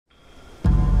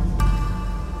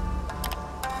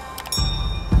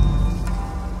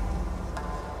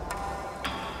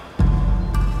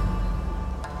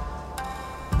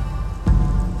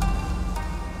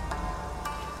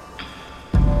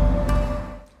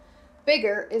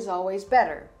bigger is always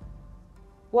better.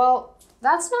 Well,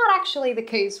 that's not actually the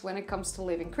case when it comes to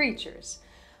living creatures.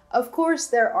 Of course,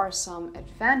 there are some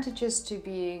advantages to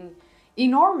being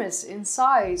enormous in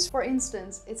size. For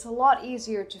instance, it's a lot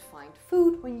easier to find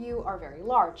food when you are very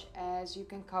large, as you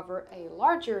can cover a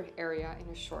larger area in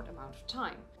a short amount of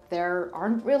time. There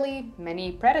aren't really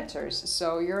many predators,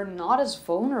 so you're not as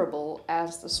vulnerable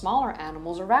as the smaller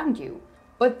animals around you.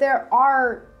 But there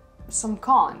are some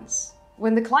cons.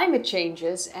 When the climate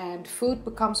changes and food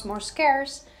becomes more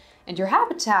scarce, and your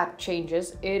habitat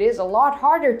changes, it is a lot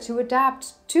harder to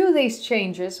adapt to these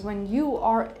changes when you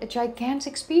are a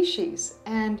gigantic species.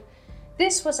 And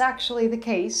this was actually the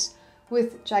case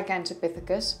with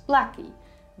Gigantopithecus blacki,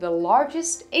 the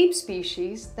largest ape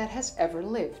species that has ever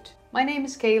lived. My name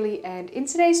is Kaylee, and in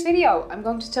today's video I'm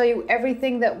going to tell you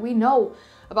everything that we know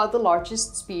about the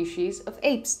largest species of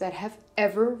apes that have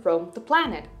ever roamed the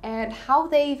planet and how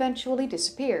they eventually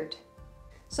disappeared.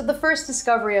 So the first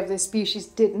discovery of this species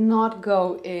did not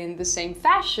go in the same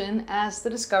fashion as the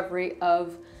discovery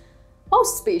of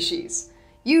most species.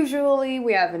 Usually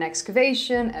we have an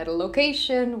excavation at a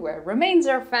location where remains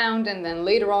are found, and then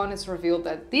later on it's revealed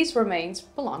that these remains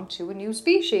belong to a new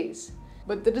species.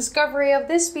 But the discovery of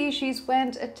this species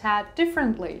went a tad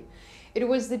differently. It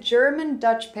was the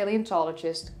German-Dutch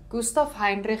paleontologist Gustav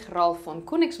Heinrich Ralph von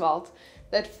Koenigswald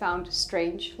that found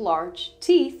strange large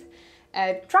teeth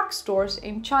at drugstores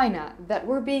in China that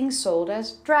were being sold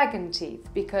as dragon teeth,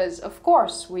 because of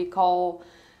course we call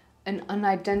an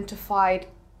unidentified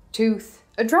tooth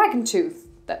a dragon tooth.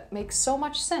 That makes so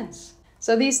much sense.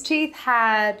 So these teeth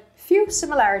had few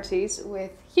similarities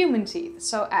with human teeth.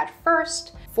 So at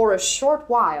first, for a short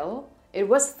while, it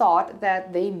was thought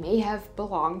that they may have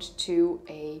belonged to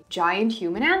a giant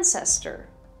human ancestor.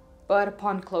 But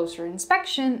upon closer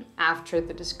inspection, after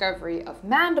the discovery of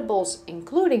mandibles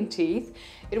including teeth,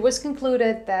 it was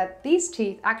concluded that these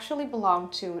teeth actually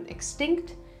belonged to an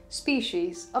extinct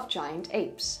species of giant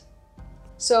apes.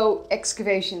 So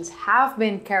excavations have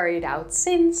been carried out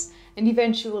since, and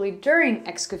eventually during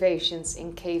excavations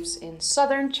in caves in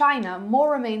southern China,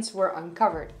 more remains were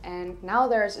uncovered. And now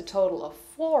there's a total of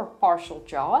 4 partial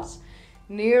jaws,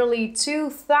 nearly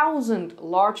 2,000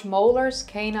 large molars,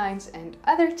 canines and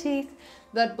other teeth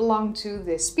that belong to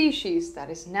this species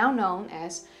that is now known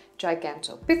as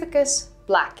Gigantopithecus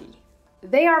blacki.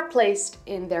 They are placed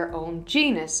in their own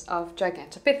genus of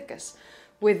Gigantopithecus,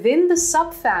 within the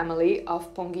subfamily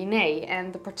of Ponginae,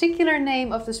 and the particular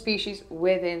name of the species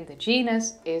within the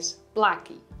genus is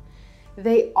blacki.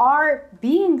 They are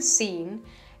being seen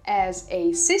as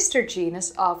a sister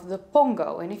genus of the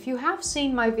Pongo, and if you have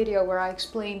seen my video where I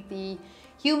explained the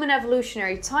human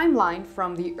evolutionary timeline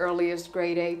from the earliest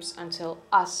great apes until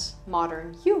us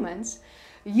modern humans,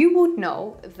 you would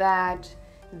know that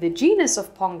the genus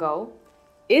of Pongo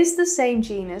is the same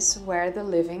genus where the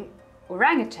living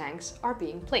orangutans are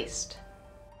being placed.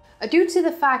 Due to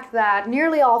the fact that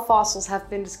nearly all fossils have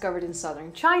been discovered in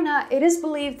southern China, it is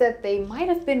believed that they might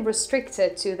have been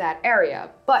restricted to that area,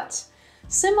 but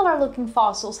similar looking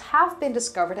fossils have been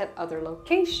discovered at other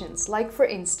locations, like for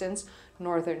instance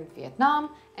northern Vietnam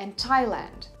and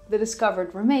Thailand. The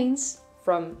discovered remains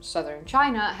from southern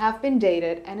China have been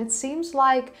dated, and it seems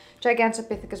like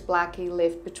Gigantopithecus blacki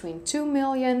lived between 2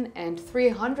 million and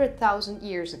 300,000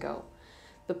 years ago.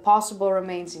 The possible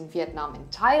remains in Vietnam and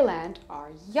Thailand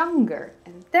are younger,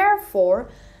 and therefore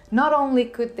not only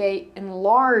could they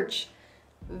enlarge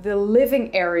the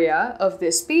living area of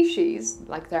this species,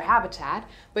 like their habitat,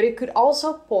 but it could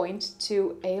also point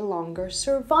to a longer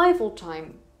survival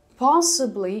time,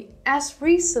 possibly as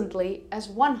recently as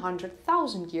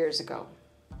 100,000 years ago.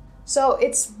 So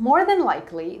it's more than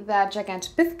likely that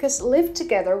Gigantopithecus lived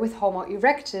together with Homo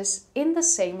erectus in the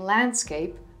same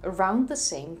landscape around the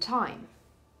same time.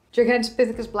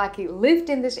 Gigantopithecus blacki lived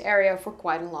in this area for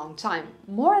quite a long time,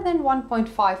 more than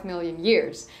 1.5 million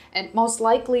years, and most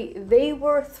likely they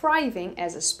were thriving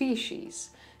as a species,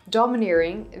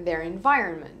 domineering their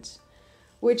environment.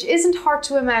 Which isn't hard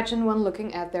to imagine when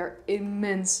looking at their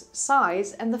immense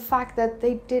size and the fact that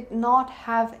they did not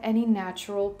have any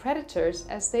natural predators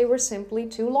as they were simply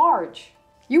too large.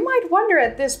 You might wonder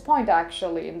at this point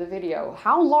actually in the video,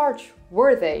 how large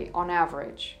were they on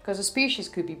average? Because a species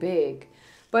could be big.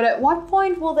 But at what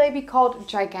point will they be called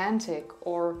gigantic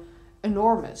or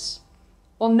enormous?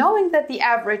 Well, knowing that the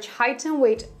average height and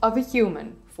weight of a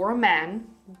human for a man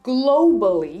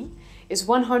globally is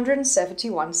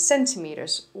 171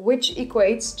 centimeters, which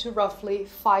equates to roughly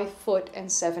 5 foot and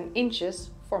 7 inches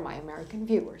for my American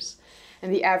viewers.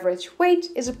 And the average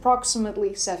weight is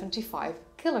approximately 75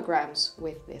 kilograms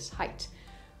with this height,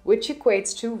 which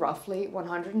equates to roughly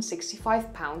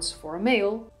 165 pounds for a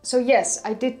male. So yes,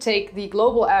 I did take the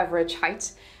global average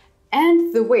height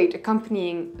and the weight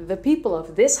accompanying the people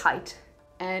of this height.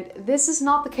 And this is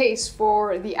not the case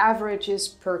for the averages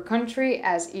per country,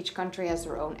 as each country has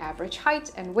their own average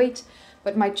height and weight,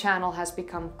 but my channel has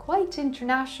become quite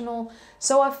international,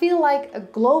 so I feel like a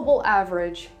global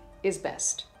average is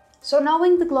best. So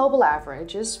knowing the global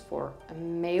averages for a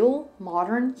male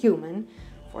modern human,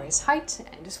 for his height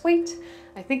and his weight,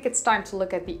 I think it's time to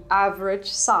look at the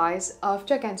average size of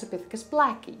Gigantopithecus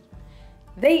blacki.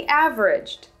 They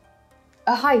averaged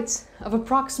a height of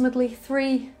approximately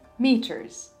 3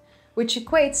 meters, which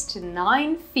equates to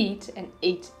 9 feet and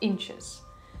 8 inches.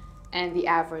 And the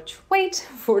average weight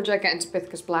for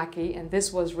Gigantopithecus blacki, and this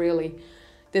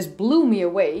blew me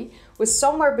away, was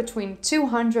somewhere between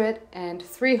 200 and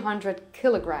 300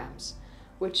 kilograms,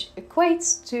 which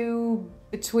equates to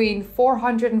between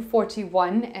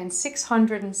 441 and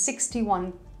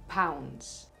 661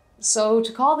 pounds. So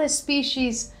to call this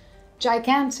species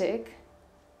gigantic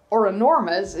or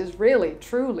enormous is really,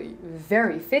 truly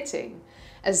very fitting,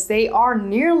 as they are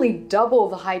nearly double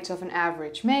the height of an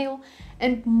average male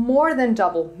and more than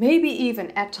double, maybe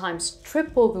even at times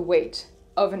triple the weight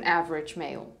of an average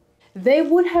male. They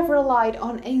would have relied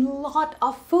on a lot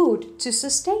of food to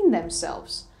sustain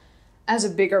themselves, as a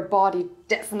bigger body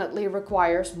definitely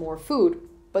requires more food,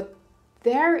 but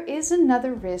there is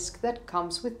another risk that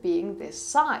comes with being this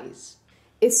size.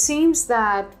 It seems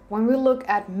that when we look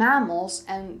at mammals,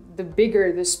 and the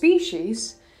bigger the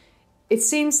species, it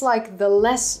seems like the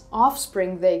less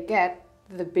offspring they get,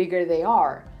 the bigger they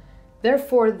are.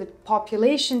 Therefore, the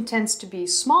population tends to be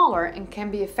smaller and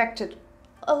can be affected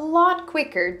a lot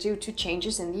quicker due to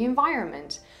changes in the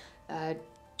environment,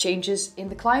 changes in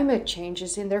the climate,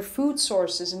 changes in their food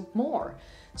sources and more.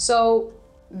 So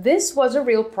this was a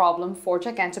real problem for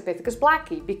Gigantopithecus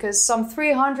blacki, because some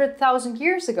 300,000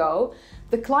 years ago,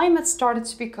 the climate started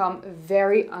to become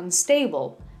very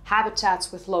unstable.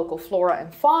 Habitats with local flora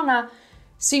and fauna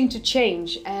seemed to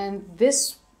change, and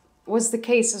this was the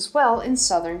case as well in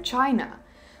southern China.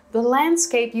 The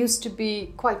landscape used to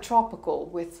be quite tropical,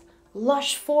 with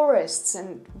lush forests,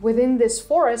 and within this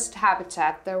forest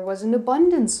habitat there was an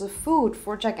abundance of food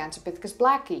for Gigantopithecus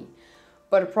blacki.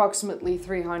 But approximately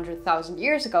 300,000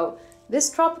 years ago, this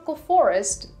tropical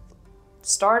forest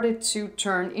started to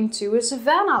turn into a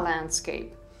savanna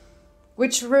landscape,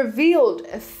 which revealed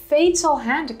a fatal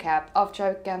handicap of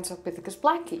Gigantopithecus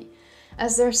blacki,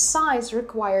 as their size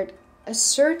required a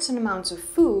certain amount of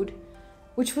food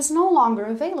which was no longer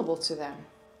available to them.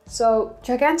 So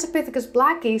Gigantopithecus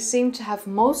blacki seemed to have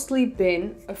mostly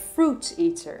been a fruit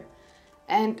eater,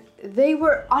 and they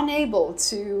were unable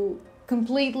to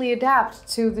completely adapt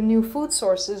to the new food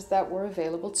sources that were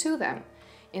available to them.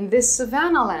 In this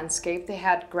savanna landscape, they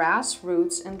had grass,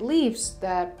 roots, and leaves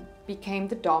that became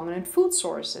the dominant food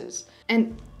sources,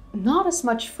 and not as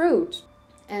much fruit.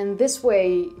 And this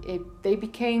way, they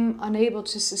became unable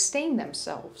to sustain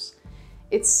themselves.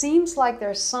 It seems like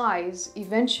their size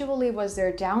eventually was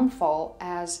their downfall,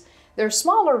 as their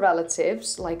smaller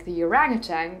relatives, like the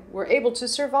orangutan, were able to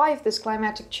survive this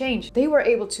climatic change. They were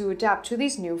able to adapt to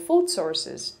these new food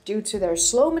sources due to their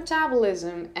slow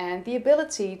metabolism and the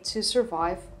ability to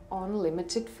survive on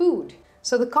limited food.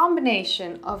 So the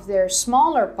combination of their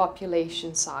smaller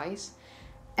population size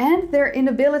and their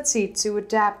inability to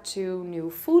adapt to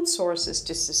new food sources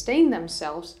to sustain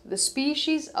themselves, the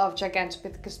species of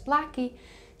Gigantopithecus blacki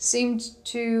seemed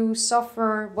to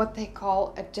suffer what they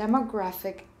call a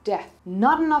demographic death.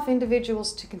 Not enough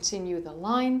individuals to continue the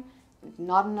line,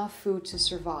 not enough food to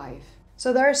survive.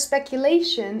 So there is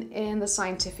speculation in the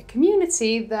scientific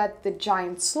community that the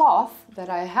giant sloth that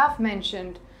I have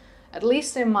mentioned, at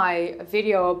least in my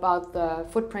video about the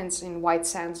footprints in White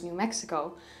Sands, New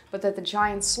Mexico, but that the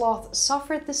giant sloth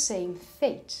suffered the same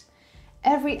fate.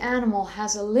 Every animal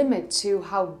has a limit to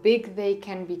how big they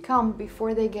can become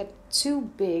before they get too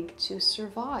big to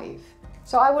survive.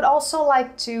 So I would also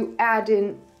like to add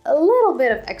in a little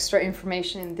bit of extra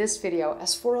information in this video,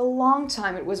 as for a long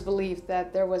time it was believed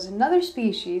that there was another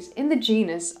species in the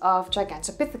genus of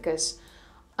Gigantopithecus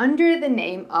under the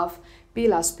name of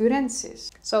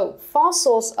Bilaspurensis. So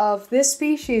fossils of this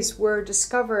species were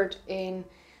discovered in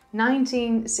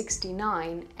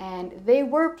 1969, and they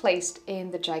were placed in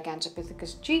the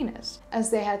Gigantopithecus genus, as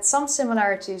they had some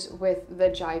similarities with the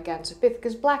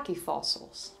Gigantopithecus blacki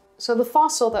fossils. So the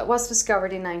fossil that was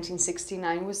discovered in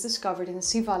 1969 was discovered in the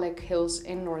Sivalik Hills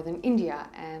in northern India,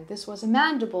 and this was a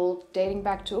mandible dating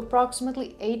back to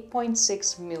approximately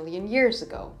 8.6 million years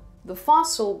ago. The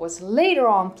fossil was later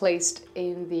on placed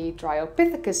in the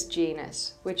Dryopithecus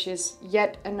genus, which is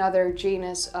yet another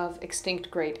genus of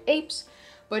extinct great apes.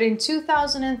 But in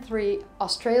 2003,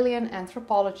 Australian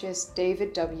anthropologist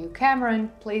David W.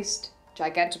 Cameron placed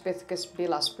Gigantopithecus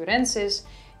bilaspirensis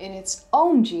in its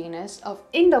own genus of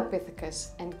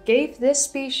Indopithecus and gave this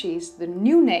species the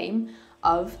new name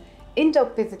of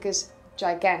Gigantopithecus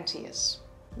giganteus.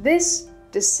 This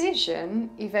decision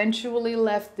eventually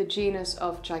left the genus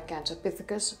of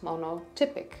Gigantopithecus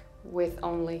monotypic, with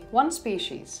only one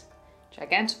species,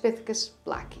 Gigantopithecus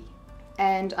blacki.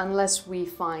 And unless we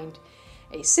find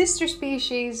a sister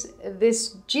species,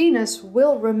 this genus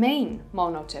will remain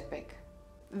monotypic.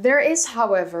 There is,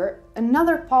 however,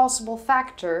 another possible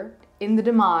factor in the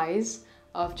demise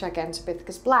of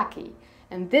Gigantopithecus blacki,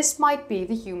 and this might be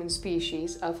the human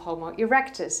species of Homo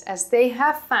erectus, as they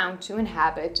have found to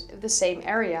inhabit the same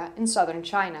area in southern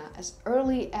China as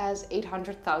early as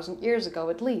 800,000 years ago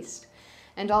at least.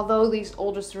 And although these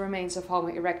oldest remains of Homo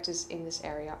erectus in this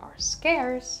area are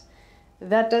scarce,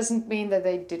 that doesn't mean that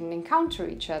they didn't encounter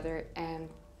each other and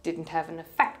didn't have an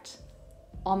effect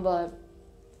on the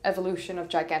evolution of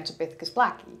Gigantopithecus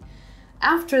blacki.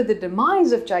 After the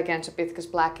demise of Gigantopithecus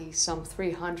blacki some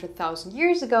 300,000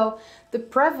 years ago, the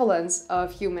prevalence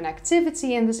of human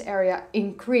activity in this area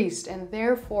increased, and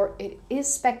therefore it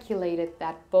is speculated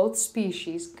that both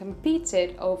species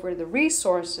competed over the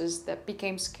resources that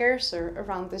became scarcer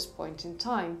around this point in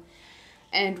time.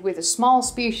 And with a small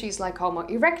species like Homo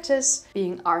erectus,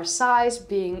 being our size,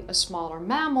 being a smaller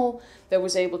mammal that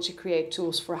was able to create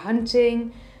tools for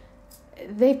hunting,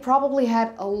 they probably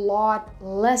had a lot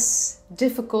less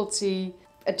difficulty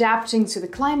adapting to the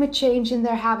climate change in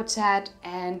their habitat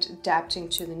and adapting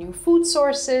to the new food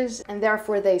sources, and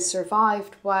therefore they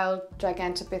survived while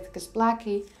Gigantopithecus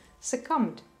blacki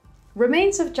succumbed.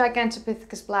 Remains of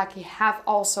Gigantopithecus blacki have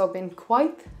also been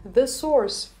quite the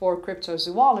source for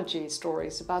cryptozoology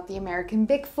stories about the American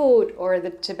Bigfoot or the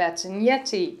Tibetan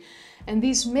Yeti. And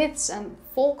these myths and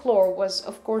folklore was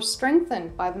of course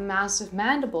strengthened by the massive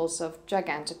mandibles of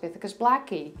Gigantopithecus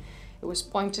blacki. It was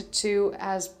pointed to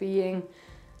as being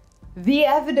the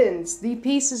evidence, the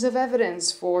pieces of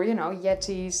evidence for,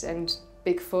 Yetis and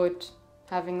Bigfoot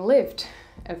having lived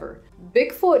ever.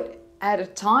 Bigfoot at a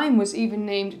time was even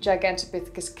named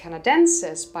Gigantopithecus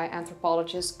canadensis by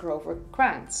anthropologist Grover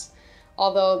Krantz.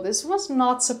 Although this was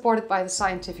not supported by the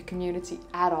scientific community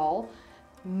at all,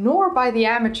 nor by the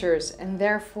amateurs, and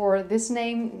therefore this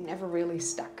name never really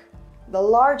stuck. The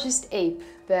largest ape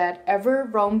that ever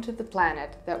roamed the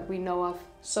planet that we know of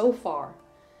so far,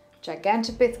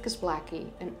 Gigantopithecus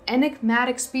blacki, an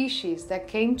enigmatic species that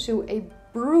came to a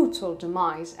brutal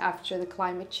demise after the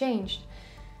climate changed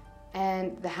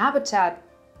and the habitat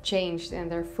changed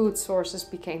and their food sources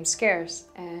became scarce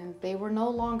and they were no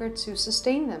longer to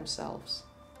sustain themselves.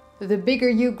 The bigger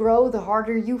you grow, the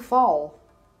harder you fall.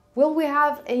 Will we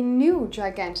have a new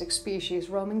gigantic species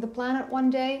roaming the planet one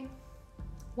day?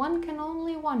 One can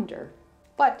only wonder.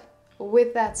 But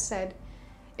with that said,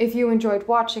 if you enjoyed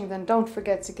watching, then don't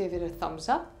forget to give it a thumbs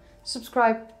up.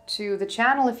 Subscribe to the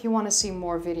channel if you want to see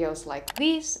more videos like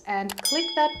these, and click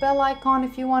that bell icon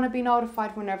if you want to be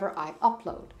notified whenever I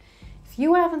upload. If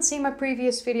you haven't seen my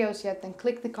previous videos yet, then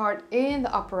click the card in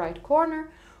the upper right corner,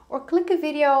 or click a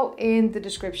video in the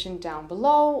description down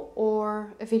below,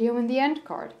 or a video in the end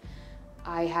card.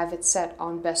 I have it set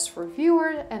on best for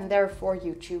viewer, and therefore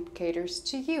YouTube caters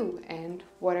to you and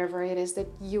whatever it is that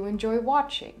you enjoy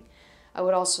watching. I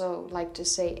would also like to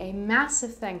say a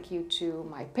massive thank you to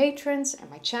my patrons and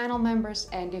my channel members,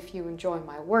 and if you enjoy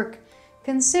my work,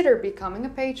 consider becoming a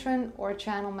patron or a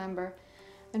channel member.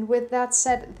 And with that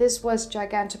said, this was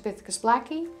Gigantopithecus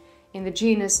blacki in the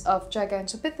genus of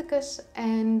Gigantopithecus,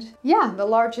 and yeah, the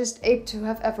largest ape to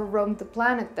have ever roamed the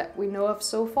planet that we know of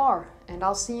so far. And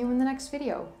I'll see you in the next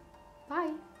video.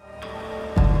 Bye!